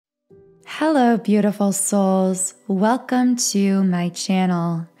Hello, beautiful souls. Welcome to my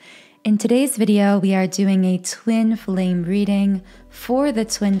channel. In today's video, we are doing a twin flame reading for the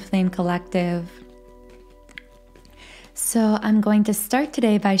Twin Flame Collective. So I'm going to start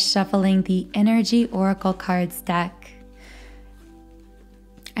today by shuffling the Energy Oracle cards deck.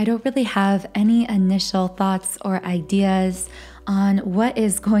 I don't really have any initial thoughts or ideas on what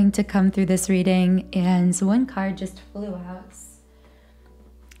is going to come through this reading, and one card just flew out.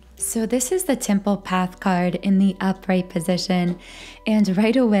 So this is the Temple Path card in the upright position, and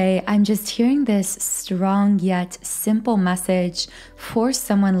right away I'm just hearing this strong yet simple message for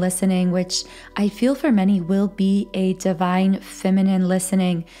someone listening, which I feel for many will be a divine feminine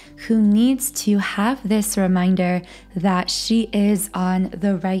listening who needs to have this reminder that she is on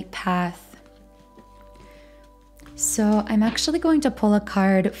the right path. So I'm actually going to pull a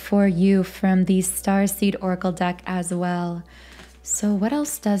card for you from the Starseed Oracle deck as well. So what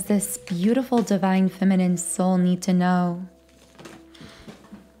else does this beautiful divine feminine soul need to know?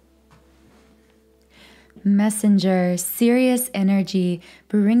 Messenger, serious energy,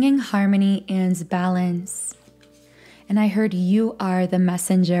 bringing harmony and balance. And I heard you are the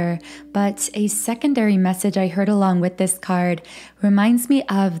messenger, but a secondary message I heard along with this card reminds me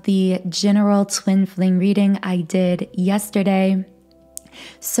of the general twin flame reading I did yesterday.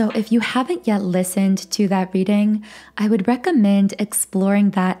 So if you haven't yet listened to that reading, I would recommend exploring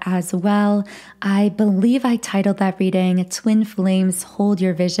that as well. I believe I titled that reading, Twin Flames Hold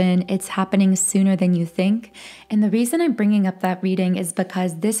Your Vision. It's happening sooner than you think. And the reason I'm bringing up that reading is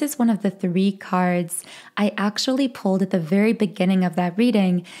because this is one of the 3 cards I actually pulled at the very beginning of that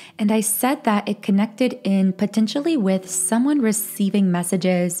reading. And I said that it connected in potentially with someone receiving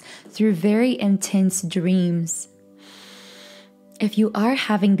messages through very intense dreams. If you are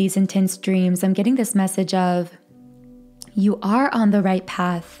having these intense dreams, I'm getting this message of you are on the right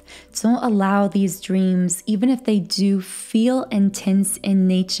path. Don't allow these dreams, even if they do feel intense in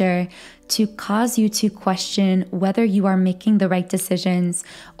nature, to cause you to question whether you are making the right decisions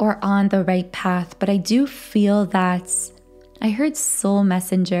or on the right path. But I do feel that I heard soul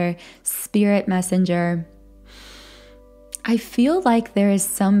messenger, spirit messenger. I feel like there is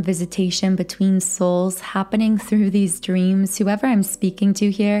some visitation between souls happening through these dreams. Whoever I'm speaking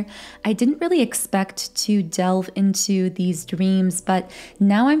to here, I didn't really expect to delve into these dreams, but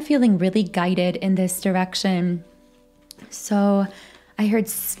now I'm feeling really guided in this direction. So I heard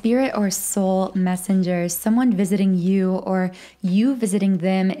spirit or soul messengers, someone visiting you or you visiting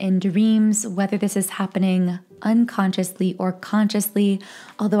them in dreams, whether this is happening unconsciously or consciously.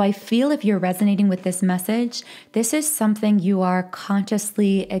 Although I feel if you're resonating with this message, this is something you are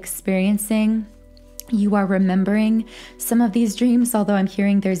consciously experiencing. You are remembering some of these dreams, although I'm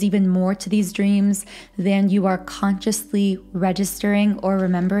hearing there's even more to these dreams than you are consciously registering or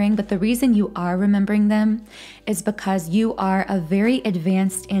remembering. But the reason you are remembering them is because you are a very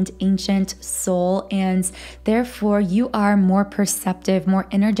advanced and ancient soul, and therefore you are more perceptive, more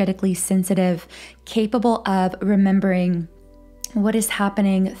energetically sensitive, capable of remembering what is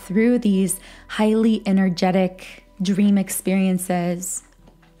happening through these highly energetic dream experiences.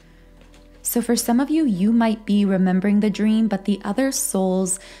 So for some of you, you might be remembering the dream, but the other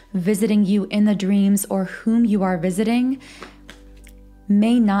souls visiting you in the dreams or whom you are visiting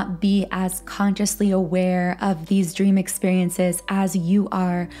may not be as consciously aware of these dream experiences as you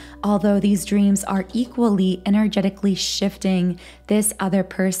are, although these dreams are equally energetically shifting this other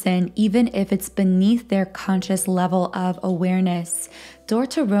person, even if it's beneath their conscious level of awareness. Door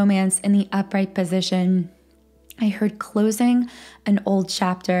to romance in the upright position. I heard closing an old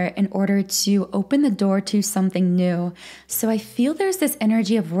chapter in order to open the door to something new. So I feel there's this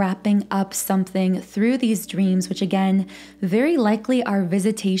energy of wrapping up something through these dreams, which again, very likely are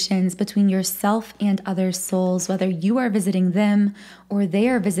visitations between yourself and other souls, whether you are visiting them or they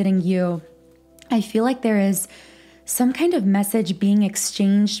are visiting you. I feel like there is some kind of message being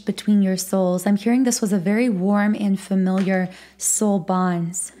exchanged between your souls. I'm hearing this was a very warm and familiar soul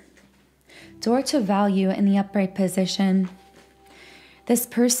bonds. Door to value in the upright position. This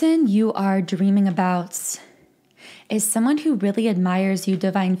person you are dreaming about is someone who really admires you,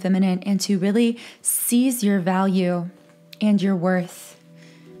 divine feminine, and who really sees your value and your worth.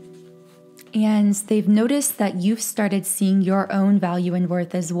 And they've noticed that you've started seeing your own value and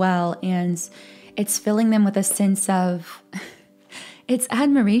worth as well. And it's filling them with a sense of, it's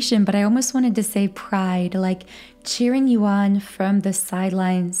admiration, but I almost wanted to say pride, like cheering you on from the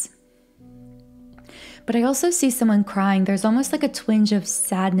sidelines. But I also see someone crying. There's almost like a twinge of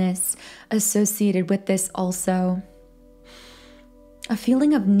sadness associated with this also. A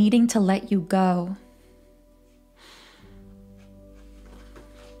feeling of needing to let you go.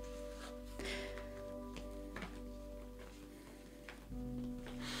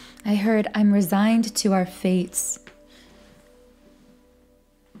 I heard, I'm resigned to our fates.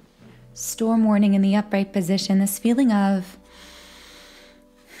 Storm warning in the upright position, this feeling of,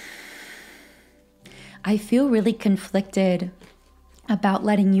 I feel really conflicted about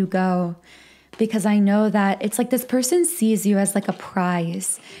letting you go, because I know that it's like this person sees you as like a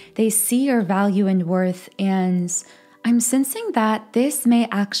prize. They see your value and worth, and I'm sensing that this may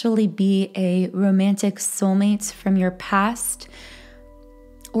actually be a romantic soulmate from your past,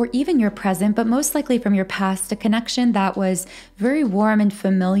 or even your present, but most likely from your past, a connection that was very warm and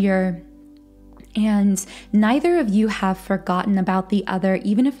familiar. And neither of you have forgotten about the other,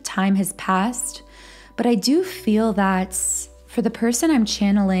 even if time has passed. But I do feel that for the person I'm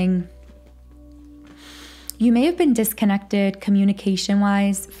channeling, you may have been disconnected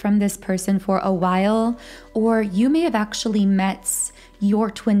communication-wise from this person for a while, or you may have actually met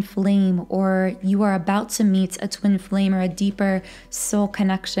your twin flame, or you are about to meet a twin flame or a deeper soul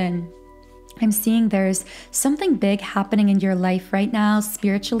connection. I'm seeing there's something big happening in your life right now,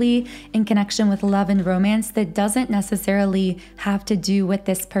 spiritually, in connection with love and romance that doesn't necessarily have to do with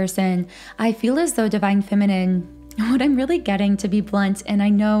this person. I feel as though Divine Feminine, what I'm really getting, to be blunt, and I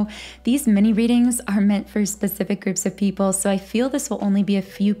know these mini readings are meant for specific groups of people, so I feel this will only be a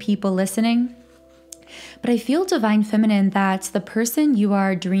few people listening. But I feel, Divine Feminine, that the person you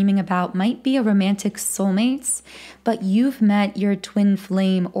are dreaming about might be a romantic soulmate, but you've met your twin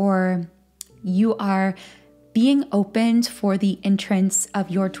flame, or you are being opened for the entrance of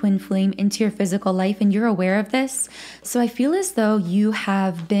your twin flame into your physical life, and you're aware of this. So I feel as though you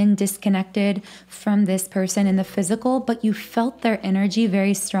have been disconnected from this person in the physical, but you felt their energy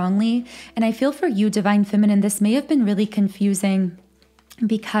very strongly. And I feel for you, Divine Feminine, this may have been really confusing,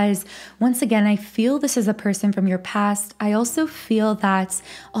 because once again, I feel this is a person from your past. I also feel that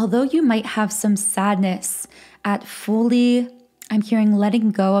although you might have some sadness at fully, I'm hearing,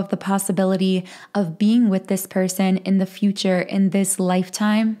 letting go of the possibility of being with this person in the future, in this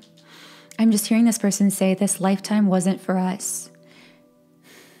lifetime, I'm just hearing this person say, this lifetime wasn't for us.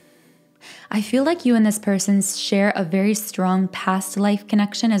 I feel like you and this person share a very strong past life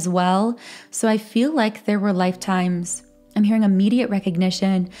connection as well. So I feel like there were lifetimes, I'm hearing immediate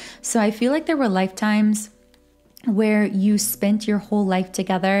recognition. So I feel like there were lifetimes where you spent your whole life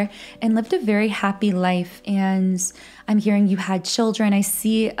together and lived a very happy life. And I'm hearing you had children. I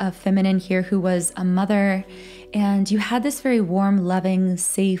see a feminine here who was a mother, and you had this very warm, loving,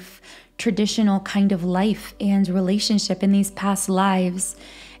 safe, traditional kind of life and relationship in these past lives.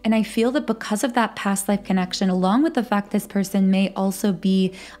 And I feel that because of that past life connection, along with the fact this person may also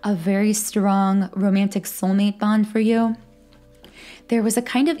be a very strong romantic soulmate bond for you, there was a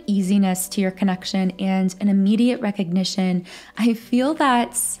kind of easiness to your connection and an immediate recognition. I feel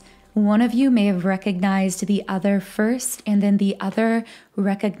that one of you may have recognized the other first, and then the other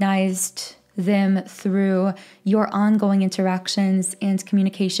recognized them through your ongoing interactions and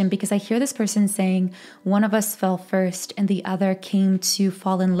communication, because I hear this person saying one of us fell first and the other came to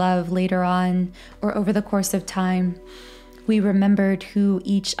fall in love later on, or over the course of time. We remembered who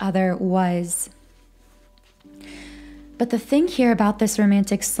each other was. But the thing here about this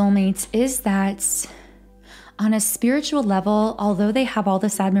romantic soulmate is that on a spiritual level, although they have all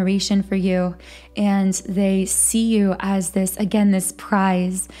this admiration for you and they see you as this, again, this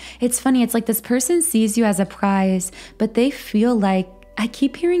prize, it's funny, it's like this person sees you as a prize, but they feel like, I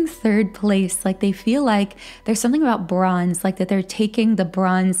keep hearing third place, like they feel like there's something about bronze, like that they're taking the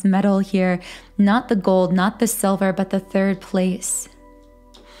bronze medal here, not the gold, not the silver, but the third place.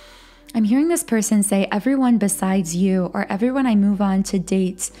 I'm hearing this person say, everyone besides you, or everyone I move on to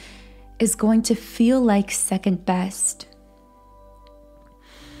date, is going to feel like second best.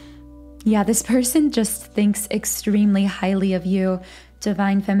 Yeah, this person just thinks extremely highly of you,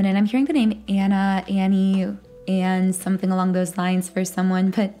 Divine Feminine. I'm hearing the name Anna, Annie, Anne, something along those lines for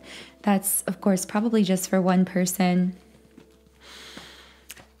someone, but that's, of course, probably just for one person.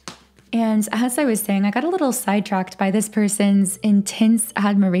 And as I was saying, I got a little sidetracked by this person's intense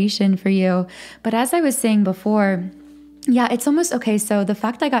admiration for you. But as I was saying before, yeah, it's almost okay. So the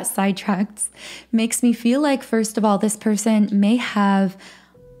fact I got sidetracked makes me feel like, first of all, this person may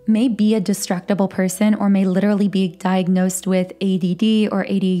be a distractible person, or may literally be diagnosed with ADD or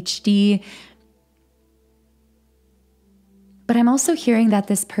ADHD. But I'm also hearing that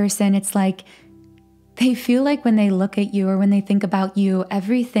this person, it's like, they feel like when they look at you or when they think about you,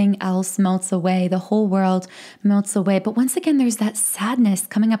 everything else melts away. The whole world melts away. But once again, there's that sadness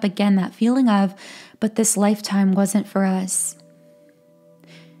coming up again, that feeling of, but this lifetime wasn't for us.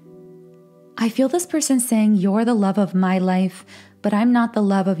 I feel this person saying, you're the love of my life, but I'm not the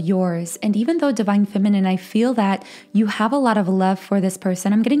love of yours. And even though Divine Feminine, I feel that you have a lot of love for this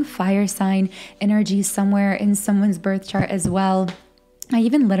person. I'm getting fire sign energy somewhere in someone's birth chart as well. I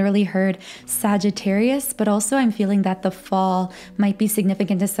even literally heard Sagittarius, but also I'm feeling that the fall might be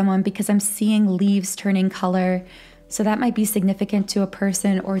significant to someone because I'm seeing leaves turning color. So that might be significant to a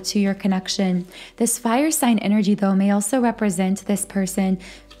person or to your connection. This fire sign energy, though, may also represent this person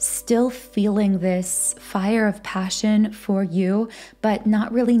still feeling this fire of passion for you, but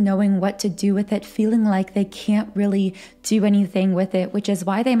not really knowing what to do with it, feeling like they can't really do anything with it, which is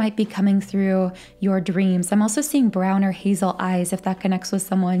why they might be coming through your dreams. I'm also seeing brown or hazel eyes, if that connects with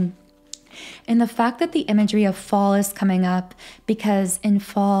someone. And the fact that the imagery of fall is coming up, because in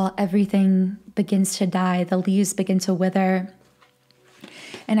fall, everything begins to die, the leaves begin to wither.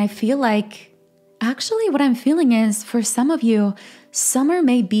 And I feel like, actually what I'm feeling is, for some of you, summer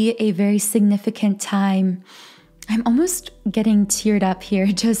may be a very significant time. I'm almost getting teared up here,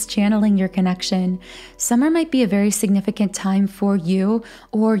 just channeling your connection. Summer might be a very significant time for you,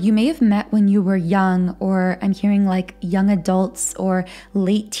 or you may have met when you were young, or I'm hearing like young adults or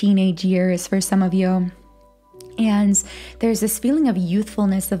late teenage years for some of you. And there's this feeling of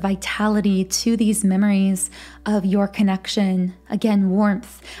youthfulness, of vitality to these memories of your connection. Again,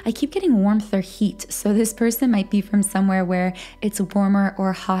 warmth. I keep getting warmth or heat. So this person might be from somewhere where it's warmer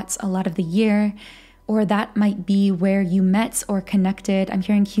or hot a lot of the year, or that might be where you met or connected. I'm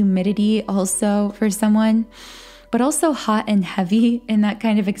hearing humidity also for someone, but also hot and heavy in that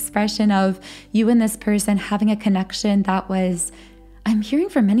kind of expression of you and this person having a connection that was, I'm hearing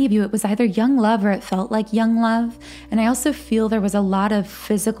for many of you, it was either young love or it felt like young love. And I also feel there was a lot of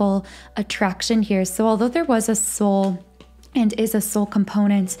physical attraction here. So although there was a soul and is a soul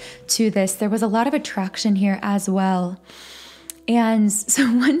component to this, there was a lot of attraction here as well. And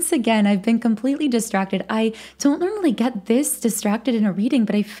so once again, I've been completely distracted. I don't normally get this distracted in a reading,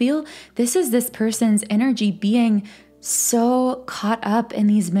 but I feel this is this person's energy being so caught up in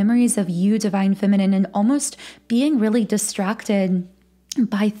these memories of you, Divine Feminine, and almost being really distracted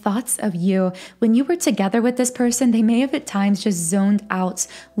by thoughts of you. When you were together with this person, they may have at times just zoned out,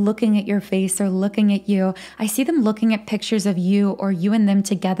 looking at your face or looking at you. I see them looking at pictures of you or you and them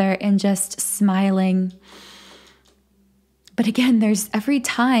together and just smiling. But again, there's every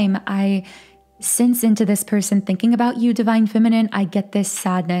time I sense into this person thinking about you, Divine Feminine, I get this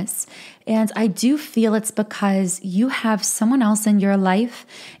sadness. And I do feel it's because you have someone else in your life,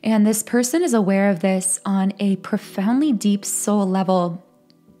 and this person is aware of this on a profoundly deep soul level.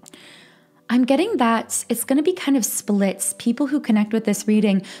 I'm getting that it's going to be kind of splits. People who connect with this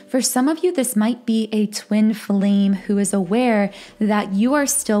reading, for some of you, this might be a twin flame who is aware that you are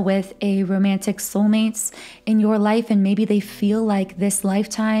still with a romantic soulmate in your life, and maybe they feel like this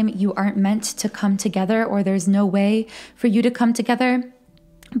lifetime you aren't meant to come together, or there's no way for you to come together.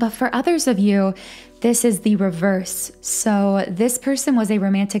 But for others of you, this is the reverse. So this person was a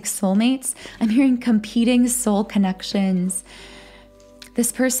romantic soulmate. I'm hearing competing soul connections.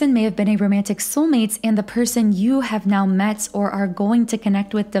 This person may have been a romantic soulmate, and the person you have now met or are going to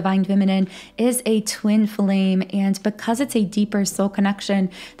connect with, Divine Feminine, is a twin flame. And because it's a deeper soul connection,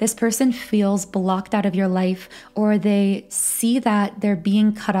 this person feels blocked out of your life, or they see that they're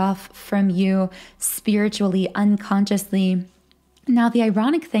being cut off from you spiritually, unconsciously. Now, the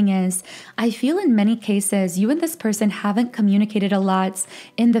ironic thing is, I feel in many cases, you and this person haven't communicated a lot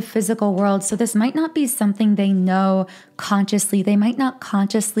in the physical world. So this might not be something they know consciously. They might not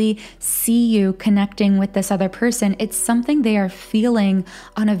consciously see you connecting with this other person. It's something they are feeling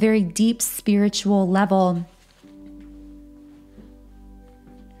on a very deep spiritual level.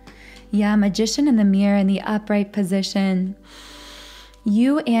 Yeah, Magician in the mirror in the upright position.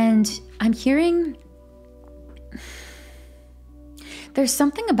 You and I'm hearing... There's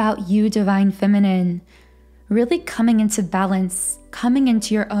something about you, Divine Feminine, really coming into balance, coming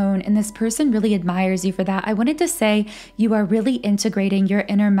into your own, and this person really admires you for that. I wanted to say you are really integrating your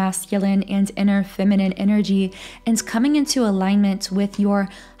inner masculine and inner feminine energy and coming into alignment with your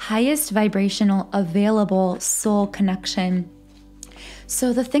highest vibrational available soul connection.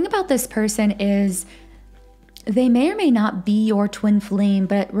 So the thing about this person is, they may or may not be your twin flame,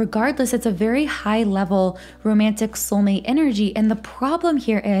 but regardless, it's a very high level romantic soulmate energy. And the problem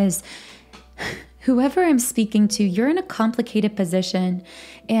here is, whoever I'm speaking to, you're in a complicated position.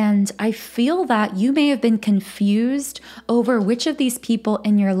 And I feel that you may have been confused over which of these people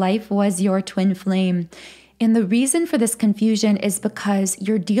in your life was your twin flame. And the reason for this confusion is because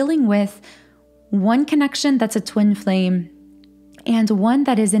you're dealing with one connection that's a twin flame, and one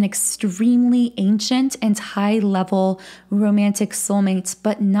that is an extremely ancient and high-level romantic soulmate,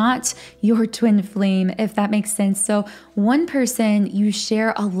 but not your twin flame, if that makes sense. So one person you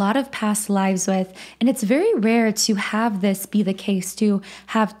share a lot of past lives with, and it's very rare to have this be the case, to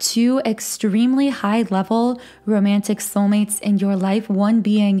have two extremely high-level romantic soulmates in your life, one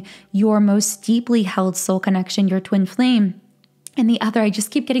being your most deeply held soul connection, your twin flame, and the other, I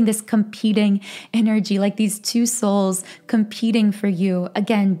just keep getting this competing energy, like these two souls competing for you.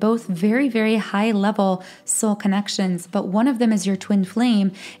 Again, both very, very high level soul connections, but one of them is your twin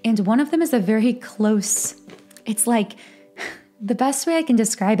flame, and one of them is a very close, it's like, the best way I can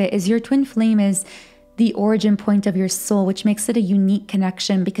describe it is your twin flame is the origin point of your soul, which makes it a unique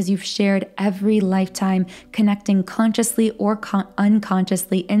connection because you've shared every lifetime connecting consciously or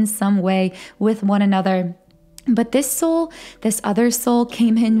unconsciously in some way with one another. But this soul, this other soul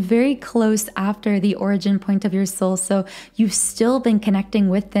came in very close after the origin point of your soul. So you've still been connecting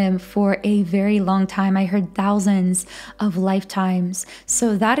with them for a very long time. I heard thousands of lifetimes.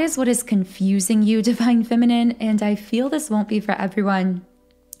 So that is what is confusing you, Divine Feminine. And I feel this won't be for everyone.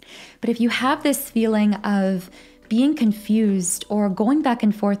 But if you have this feeling of being confused or going back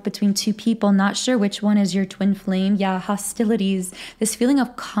and forth between two people, not sure which one is your twin flame, hostilities, this feeling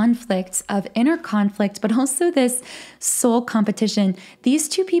of conflict, of inner conflict, but also this soul competition. These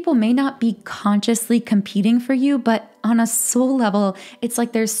two people may not be consciously competing for you, but on a soul level, it's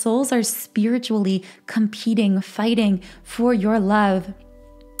like their souls are spiritually competing, fighting for your love.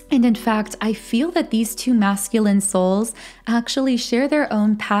 And in fact, I feel that these two masculine souls actually share their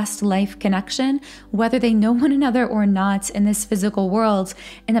own past life connection, whether they know one another or not in this physical world.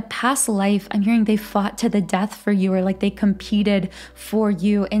 In a past life, I'm hearing they fought to the death for you, or like they competed for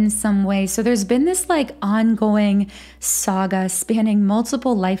you in some way. So there's been this like ongoing saga spanning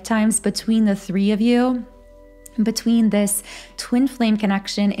multiple lifetimes between the three of you, between this twin flame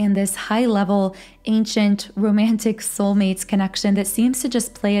connection and this high level ancient romantic soulmates connection that seems to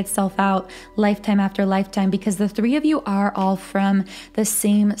just play itself out lifetime after lifetime, because the three of you are all from the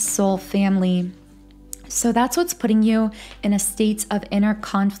same soul family. So that's what's putting you in a state of inner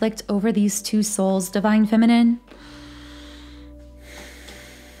conflict over these two souls, Divine Feminine.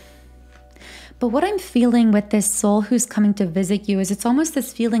 But what I'm feeling with this soul who's coming to visit you is it's almost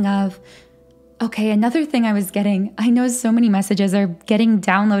this feeling of, okay, another thing I was getting, I know so many messages are getting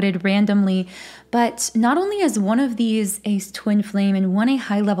downloaded randomly, but not only is one of these a twin flame and one a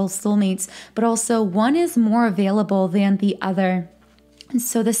high-level soulmates, but also one is more available than the other. And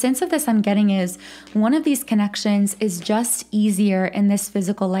so the sense of this I'm getting is one of these connections is just easier in this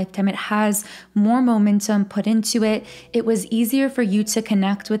physical lifetime. It has more momentum put into it. It was easier for you to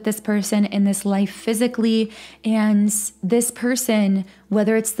connect with this person in this life physically. And this person,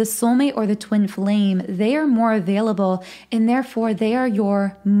 whether it's the soulmate or the twin flame, they are more available, and therefore they are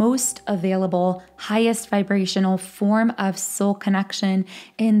your most available, highest vibrational form of soul connection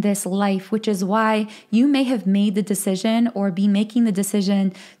in this life, which is why you may have made the decision or be making the decision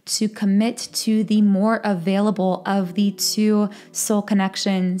to commit to the more available of the two soul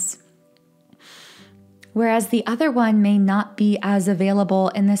connections. Whereas the other one may not be as available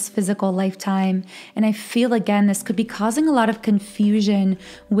in this physical lifetime. And I feel, again, this could be causing a lot of confusion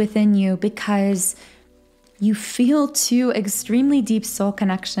within you because you feel two extremely deep soul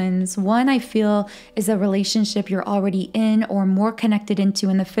connections. One, I feel, is a relationship you're already in or more connected into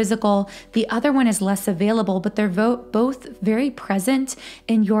in the physical. The other one is less available, but they're both very present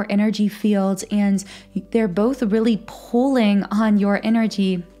in your energy field, and they're both really pulling on your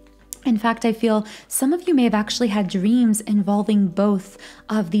energy. In fact, I feel some of you may have actually had dreams involving both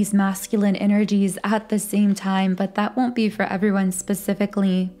of these masculine energies at the same time, but that won't be for everyone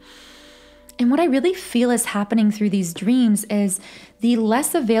specifically. And what I really feel is happening through these dreams is the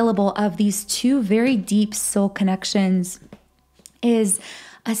less available of these two very deep soul connections is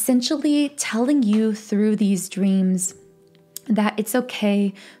essentially telling you through these dreams that it's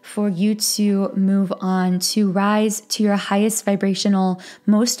okay for you to move on, to rise to your highest vibrational,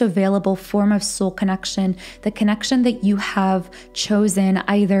 most available form of soul connection, the connection that you have chosen,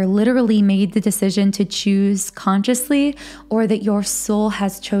 either literally made the decision to choose consciously or that your soul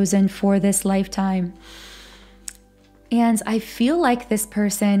has chosen for this lifetime. And I feel like this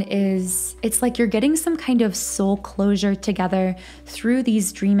person it's like you're getting some kind of soul closure together through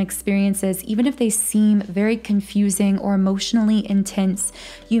these dream experiences, even if they seem very confusing or emotionally intense.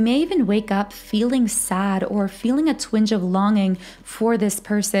 You may even wake up feeling sad or feeling a twinge of longing for this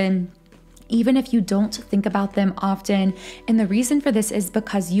person, even if you don't think about them often. And the reason for this is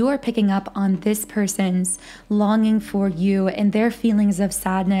because you are picking up on this person's longing for you and their feelings of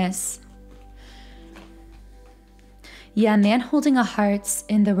sadness. Yeah, man holding a heart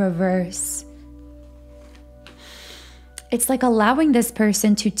in the reverse. It's like allowing this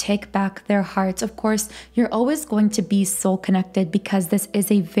person to take back their heart. Of course, you're always going to be soul connected because this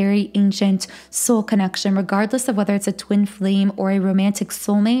is a very ancient soul connection, regardless of whether it's a twin flame or a romantic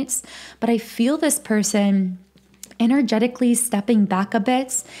soulmate. But I feel this person energetically stepping back a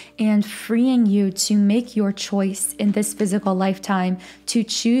bit and freeing you to make your choice in this physical lifetime, to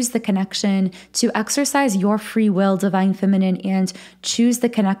choose the connection, to exercise your free will, divine feminine, and choose the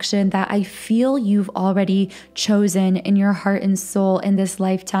connection that I feel you've already chosen in your heart and soul in this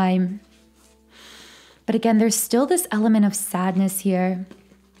lifetime. But again, there's still this element of sadness here.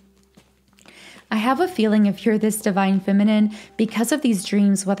 I have a feeling if you're this divine feminine, because of these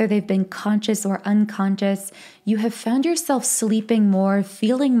dreams, whether they've been conscious or unconscious, you have found yourself sleeping more,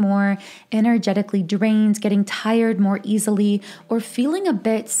 feeling more energetically drained, getting tired more easily, or feeling a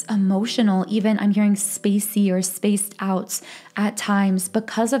bit emotional. Even I'm hearing spacey or spaced out at times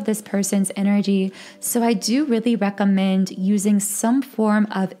because of this person's energy. So I do really recommend using some form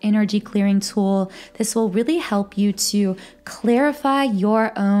of energy clearing tool. This will really help you to clarify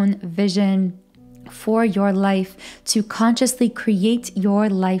your own vision for your life, to consciously create your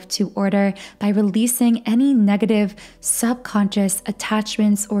life to order by releasing any negative subconscious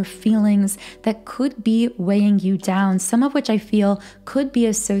attachments or feelings that could be weighing you down, some of which I feel could be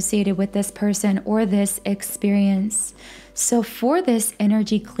associated with this person or this experience. So for this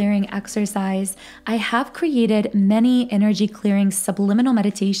energy clearing exercise, I have created many energy clearing subliminal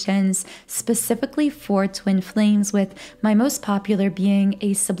meditations specifically for twin flames, with my most popular being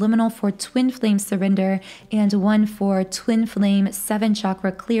a subliminal for twin flame surrender and one for twin flame 7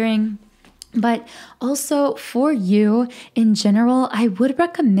 chakra clearing. But also for you in general, I would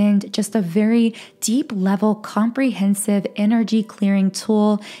recommend just a very deep level, comprehensive energy clearing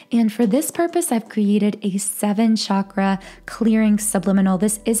tool. And for this purpose, I've created a 7 chakra clearing subliminal.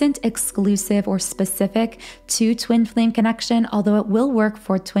 This isn't exclusive or specific to twin flame connection, although it will work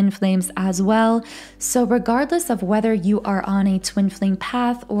for twin flames as well. So regardless of whether you are on a twin flame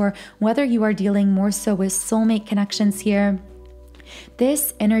path or whether you are dealing more so with soulmate connections here,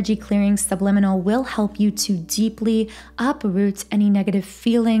 this energy clearing subliminal will help you to deeply uproot any negative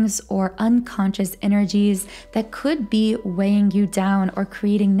feelings or unconscious energies that could be weighing you down or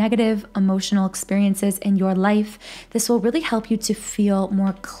creating negative emotional experiences in your life. This will really help you to feel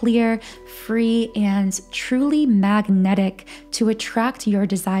more clear, free, and truly magnetic to attract your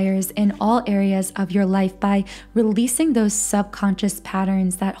desires in all areas of your life by releasing those subconscious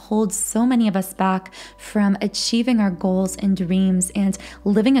patterns that hold so many of us back from achieving our goals and dreams and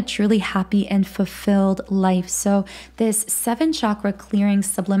living a truly happy and fulfilled life. So this 7 chakra clearing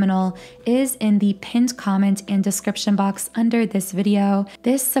subliminal is in the pinned comment and description box under this video.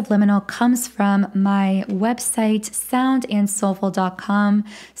 This subliminal comes from my website, soundandsoulful.com.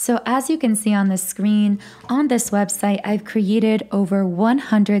 So as you can see on the screen, on this website, I've created over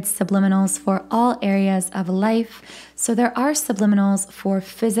 100 subliminals for all areas of life. So there are subliminals for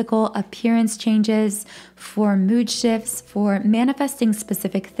physical appearance changes, for mood shifts, for manifesting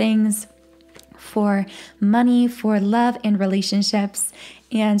specific things, for money, for love and relationships,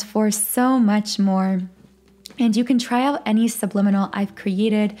 and for so much more. And you can try out any subliminal I've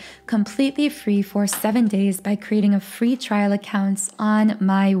created completely free for 7 days by creating a free trial account on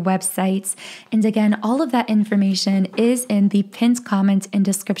my website. And again, all of that information is in the pinned comment and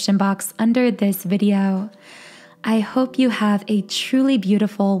description box under this video. I hope you have a truly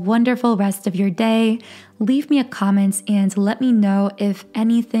beautiful, wonderful rest of your day. Leave me a comment and let me know if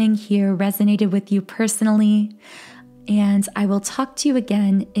anything here resonated with you personally. And I will talk to you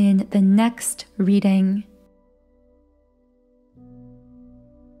again in the next reading.